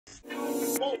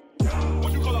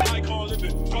What you call an icon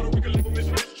living? Try to make a little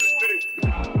mission, bitch, just did it.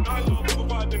 Now I love over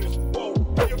 5 minutes. Whoa,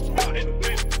 you're too hot in the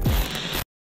bitch.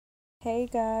 Hey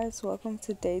guys, welcome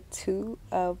to day 2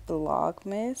 of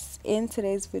Vlogmas. In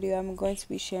today's video, I'm going to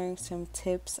be sharing some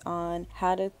tips on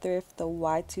how to thrift the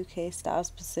Y2K style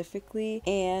specifically,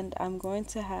 and I'm going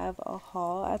to have a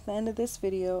haul at the end of this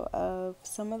video of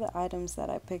some of the items that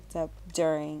I picked up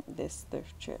during this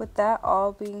thrift trip. With that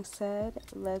all being said,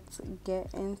 let's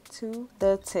get into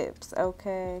the tips,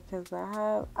 okay? Because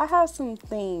I have some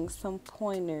things, some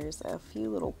pointers, a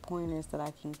few little pointers that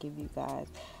I can give you guys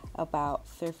about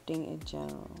thrifting in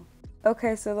general.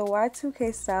 Okay, so the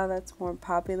Y2K style that's more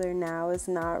popular now is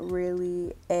not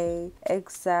really a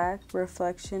exact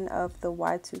reflection of the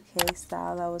Y2K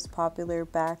style that was popular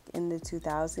back in the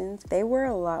 2000s. They were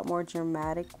a lot more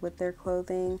dramatic with their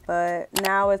clothing, but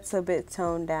now it's a bit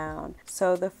toned down.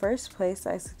 So the first place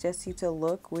I suggest you to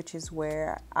look, which is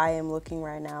where I am looking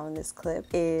right now in this clip,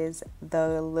 is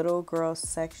the little girl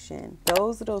section.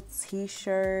 Those little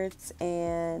t-shirts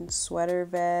and sweater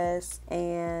vests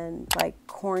and like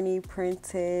corny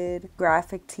printed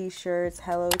graphic t-shirts,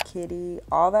 Hello Kitty,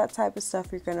 all that type of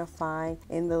stuff you're gonna find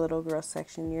in the little girl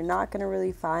section. You're not gonna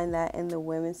really find that in the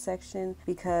women's section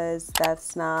because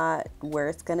that's not where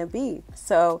it's gonna be.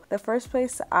 So the first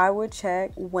place I would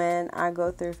check when I go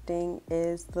thrifting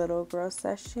is the little girl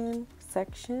section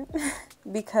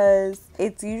because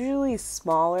it's usually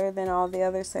smaller than all the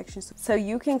other sections, so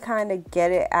you can kind of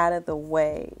get it out of the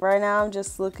way. Right now I'm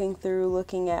just looking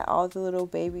at all the little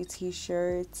baby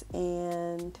t-shirts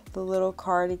and the little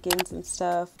cardigans and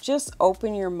stuff. Just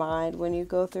open your mind when you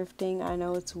go thrifting. I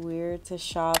know it's weird to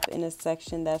shop in a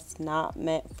section that's not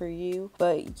meant for you,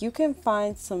 but you can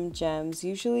find some gems.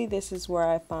 Usually this is where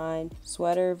I find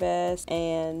sweater vests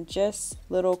and just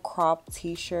little cropped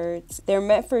t-shirts. They're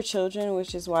meant for children,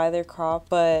 which is why they're cropped,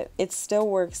 but it still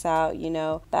works out, you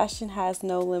know. Fashion has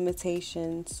no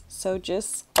limitations, so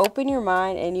just open your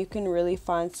mind and you can really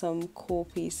find some cool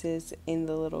pieces in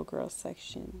the little girl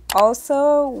section.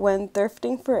 Also, when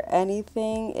thrifting for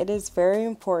anything, it is very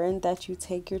important that you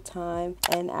take your time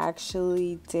and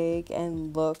actually dig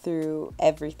and look through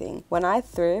everything. When I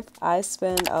thrift, I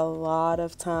spend a lot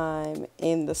of time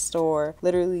in the store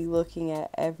literally looking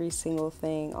at every single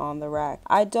thing on the rack.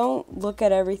 I don't look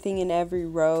at everything in every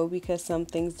row because some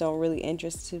things don't really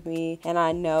interest me, and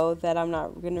I know that I'm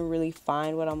not gonna really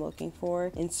find what I'm looking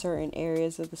for in certain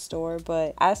areas of the store.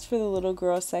 But as for the little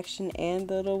girl section and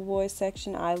the little boy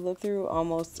section, I look through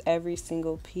almost every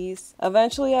single piece.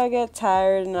 Eventually I get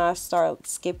tired and I start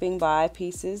skipping by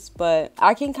pieces, but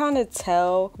I can kind of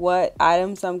tell what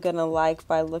items I'm gonna like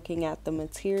by looking at the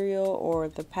material or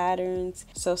the patterns.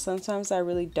 So sometimes I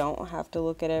really don't have to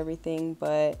look at everything,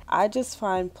 but I just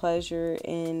find pleasure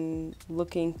in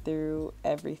looking through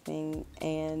everything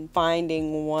and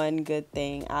finding one good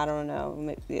thing. I don't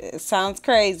know, it sounds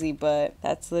crazy, but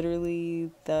that's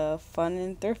literally the fun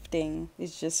in thrifting,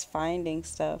 is just finding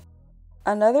stuff.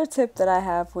 Another tip that I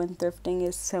have when thrifting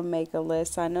is to make a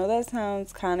list. I know that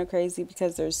sounds kind of crazy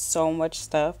because there's so much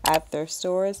stuff at thrift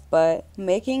stores, but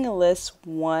making a list,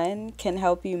 one, can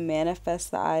help you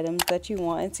manifest the items that you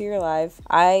want into your life.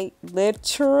 I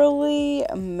literally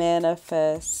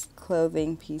manifest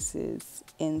clothing pieces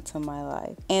into my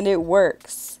life, and it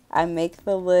works. I make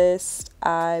the list.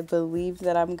 I believe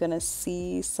that I'm gonna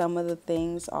see some of the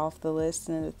things off the list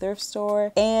in the thrift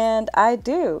store, and I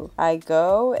do. I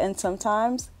go, and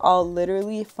sometimes I'll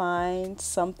literally find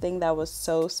something that was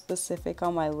so specific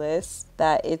on my list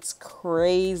that it's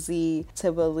crazy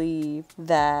to believe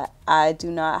that I do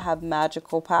not have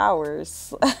magical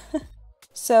powers.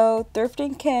 So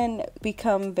thrifting can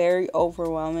become very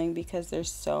overwhelming because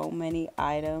there's so many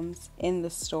items in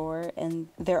the store and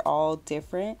they're all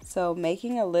different. So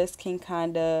making a list can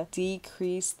kind of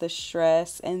decrease the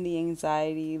stress and the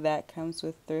anxiety that comes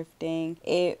with thrifting.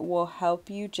 It will help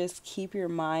you just keep your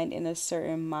mind in a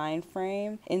certain mind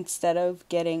frame instead of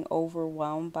getting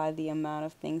overwhelmed by the amount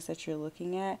of things that you're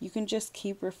looking at. You can just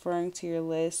keep referring to your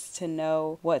list to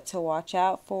know what to watch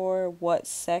out for, what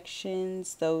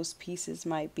sections those pieces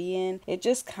might be in. It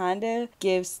just kind of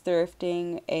gives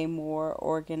thrifting a more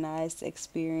organized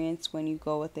experience when you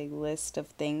go with a list of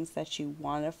things that you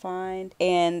want to find.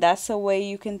 And that's a way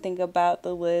you can think about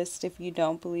the list if you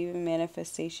don't believe in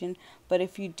manifestation. But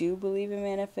if you do believe in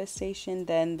manifestation,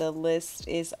 then the list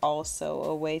is also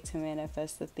a way to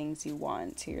manifest the things you want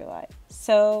into your life.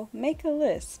 So make a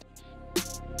list.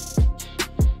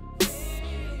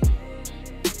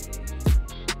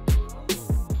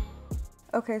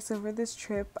 Okay, so for this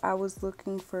trip, I was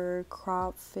looking for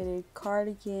crop fitted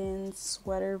cardigans,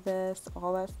 sweater vests,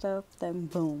 all that stuff. Then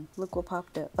boom, look what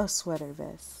popped up, a sweater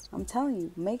vest. I'm telling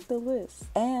you, make the list.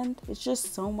 And it's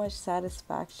just so much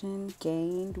satisfaction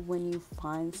gained when you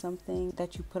find something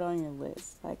that you put on your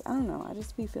list. Like, I don't know, I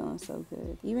just be feeling so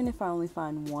good. Even if I only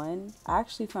find one, I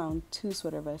actually found 2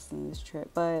 sweater vests in this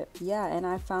trip. But yeah, and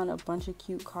I found a bunch of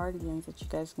cute cardigans that you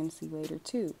guys can see later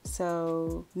too.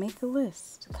 So make a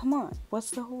list. Come on. What's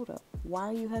the hold up? Why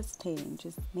are you hesitating?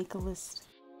 Just make a list.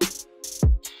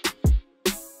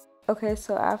 Okay,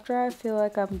 so after I feel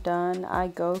like I'm done, I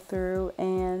go through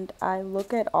and I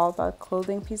look at all the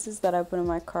clothing pieces that I put in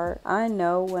my cart. I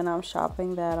know when I'm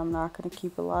shopping that I'm not going to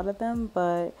keep a lot of them,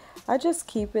 but I just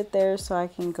keep it there so I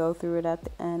can go through it at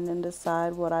the end and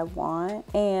decide what I want.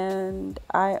 And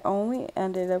I only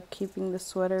ended up keeping the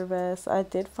sweater vest. I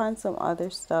did find some other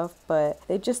stuff, but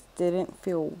they just didn't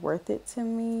feel worth it to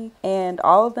me. And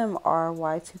all of them are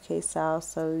Y2K style,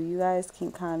 so you guys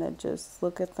can kind of just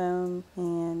look at them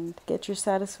and get your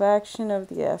satisfaction of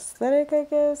the aesthetic, I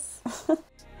guess.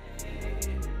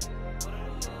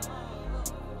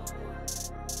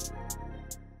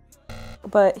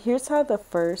 But here's how the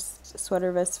first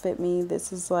sweater vest fit me.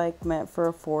 This is like meant for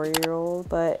a 4-year-old,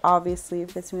 but obviously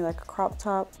it fits me like a crop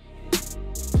top.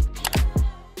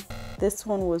 This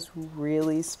one was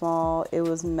really small. It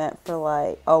was meant for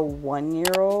like a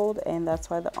 1-year-old, and that's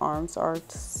why the arms are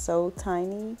so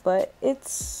tiny, but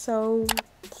it's so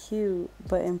cute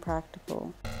but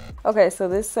impractical. Okay, so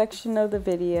this section of the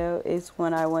video is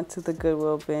when I went to the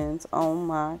Goodwill bins. Oh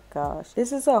my gosh.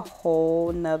 This is a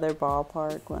whole nother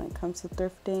ballpark when it comes to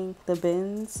thrifting. The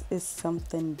bins is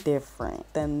something different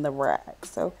than the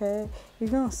racks, okay?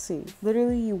 You're gonna see.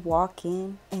 Literally, you walk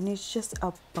in and it's just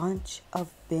a bunch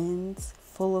of bins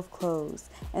full of clothes,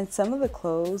 and some of the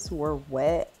clothes were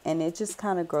wet and it just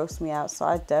kind of grossed me out. So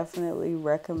I definitely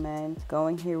recommend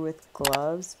going here with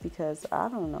gloves because I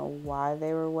don't know why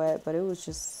they were wet, but it was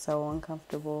just so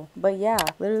uncomfortable. But yeah,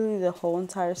 literally the whole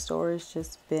entire store is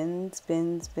just bins,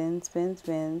 bins, bins, bins,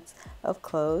 bins of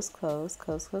clothes, clothes,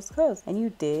 clothes, clothes, clothes, and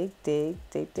you dig through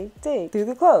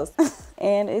the clothes.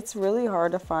 And it's really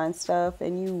hard to find stuff,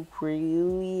 and you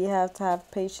really have to have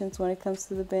patience when it comes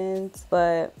to the bins.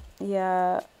 But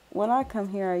yeah, when I come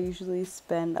here, I usually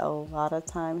spend a lot of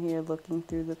time here looking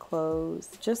through the clothes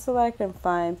just so that I can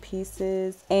find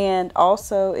pieces. And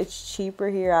also, it's cheaper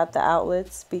here at the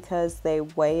outlets because they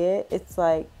weigh it. It's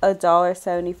like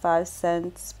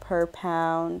 $1.75 per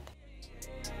pound.